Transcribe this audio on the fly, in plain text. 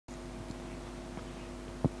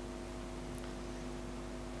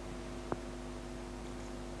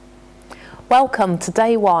Welcome to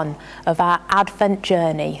day one of our Advent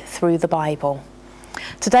journey through the Bible.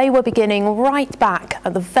 Today we're beginning right back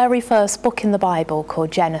at the very first book in the Bible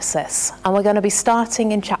called Genesis, and we're going to be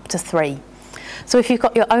starting in chapter 3. So if you've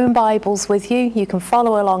got your own Bibles with you, you can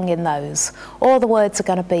follow along in those. All the words are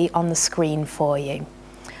going to be on the screen for you.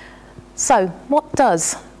 So what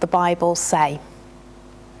does the Bible say?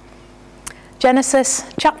 Genesis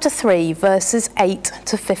chapter 3 verses 8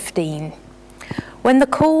 to 15. When the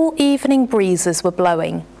cool evening breezes were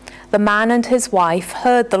blowing, the man and his wife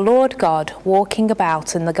heard the Lord God walking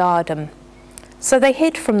about in the garden. So they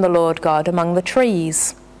hid from the Lord God among the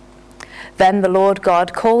trees. Then the Lord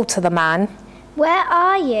God called to the man, "Where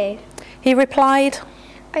are you?" He replied,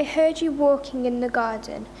 "I heard you walking in the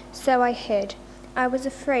garden, so I hid. I was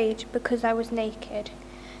afraid because I was naked."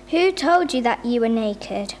 "Who told you that you were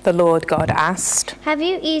naked?" the Lord God asked. "Have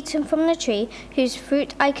you eaten from the tree whose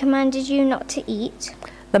fruit I commanded you not to eat?"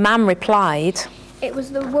 The man replied, "It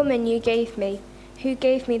was the woman you gave me, who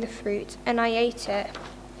gave me the fruit, and I ate it."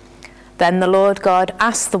 Then the Lord God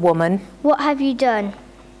asked the woman, "What have you done?"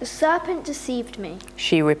 "The serpent deceived me.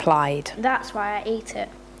 She replied. That's why I ate it."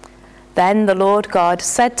 Then the Lord God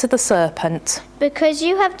said to the serpent, "Because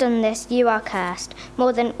you have done this, you are cursed,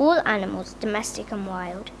 more than all animals, domestic and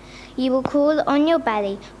wild. You will crawl on your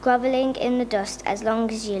belly, groveling in the dust as long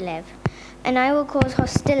as you live. And I will cause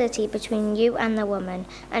hostility between you and the woman,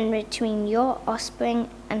 and between your offspring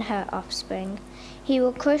and her offspring. He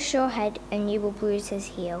will crush your head, and you will bruise his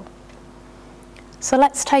heel." So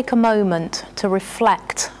let's take a moment to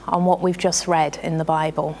reflect on what we've just read in the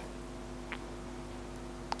Bible.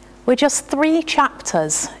 We're just 3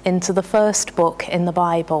 chapters into the first book in the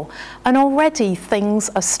Bible, and already things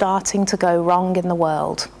are starting to go wrong in the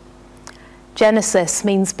world. Genesis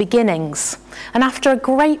means beginnings, and after a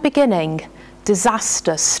great beginning,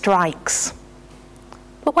 disaster strikes.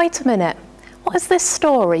 But wait a minute, what has this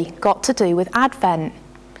story got to do with Advent?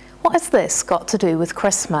 What has this got to do with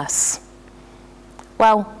Christmas?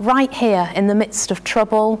 Well, right here in the midst of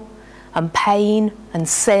trouble and pain and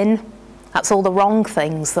sin, that's all the wrong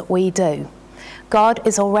things that we do, God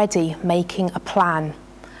is already making a plan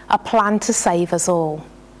to save us all.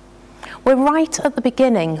 We're right at the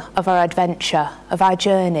beginning of our adventure, of our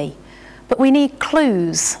journey, but we need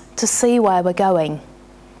clues to see where we're going.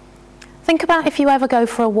 Think about if you ever go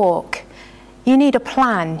for a walk. You need a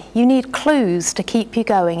plan, you need clues to keep you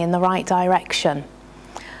going in the right direction.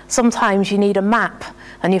 Sometimes you need a map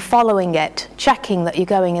and you're following it, checking that you're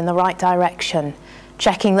going in the right direction,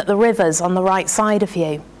 checking that the river's on the right side of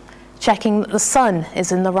you, checking that the sun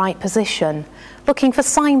is in the right position, looking for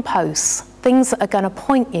signposts, things that are going to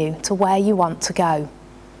point you to where you want to go.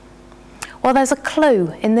 Well, there's a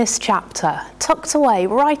clue in this chapter, tucked away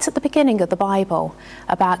right at the beginning of the Bible,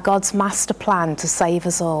 about God's master plan to save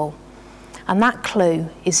us all. And that clue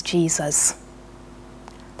is Jesus.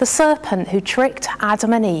 The serpent who tricked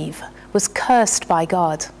Adam and Eve was cursed by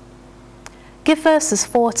God. Give verses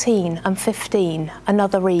 14 and 15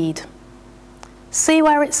 another read. See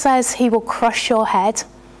where it says he will crush your head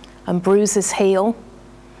and bruise his heel?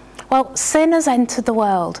 Well, sin has entered the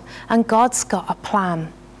world and God's got a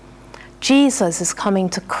plan. Jesus is coming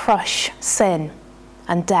to crush sin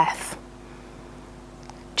and death.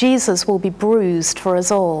 Jesus will be bruised for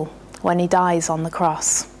us all when he dies on the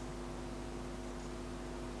cross.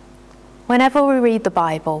 Whenever we read the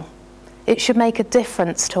Bible, it should make a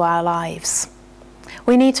difference to our lives.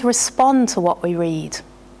 We need to respond to what we read.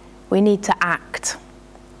 We need to act.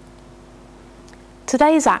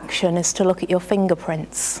 Today's action is to look at your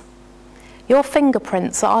fingerprints. Your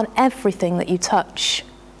fingerprints are on everything that you touch.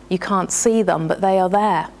 You can't see them, but they are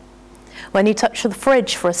there. When you touch the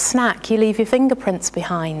fridge for a snack, you leave your fingerprints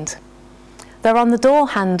behind. They're on the door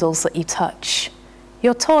handles that you touch,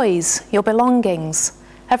 your toys, your belongings,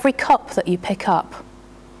 every cup that you pick up.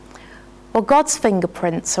 Well, God's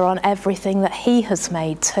fingerprints are on everything that he has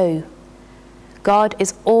made too. God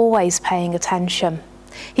is always paying attention.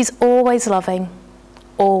 He's always loving,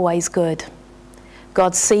 always good.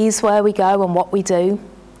 God sees where we go and what we do,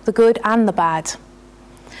 the good and the bad.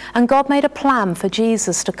 And God made a plan for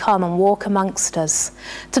Jesus to come and walk amongst us,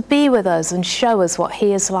 to be with us and show us what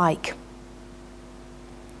he is like.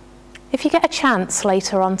 If you get a chance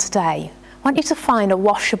later on today, I want you to find a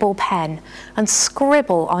washable pen and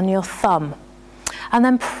scribble on your thumb, and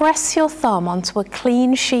then press your thumb onto a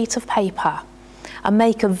clean sheet of paper and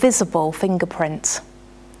make a visible fingerprint.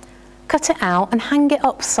 Cut it out and hang it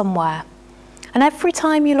up somewhere. And every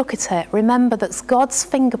time you look at it, remember that God's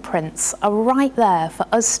fingerprints are right there for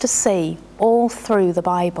us to see all through the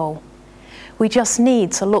Bible. We just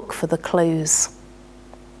need to look for the clues.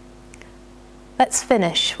 Let's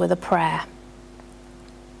finish with a prayer.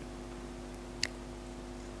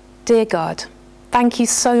 Dear God, thank you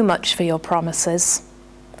so much for your promises.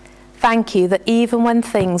 Thank you that even when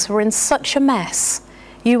things were in such a mess,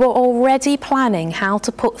 you were already planning how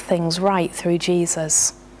to put things right through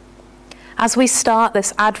Jesus. As we start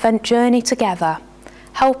this Advent journey together,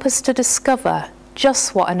 help us to discover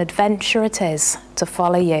just what an adventure it is to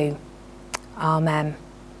follow you. Amen.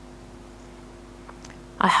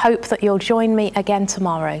 I hope that you'll join me again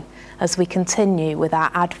tomorrow as we continue with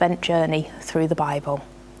our Advent journey through the Bible.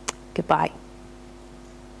 Goodbye.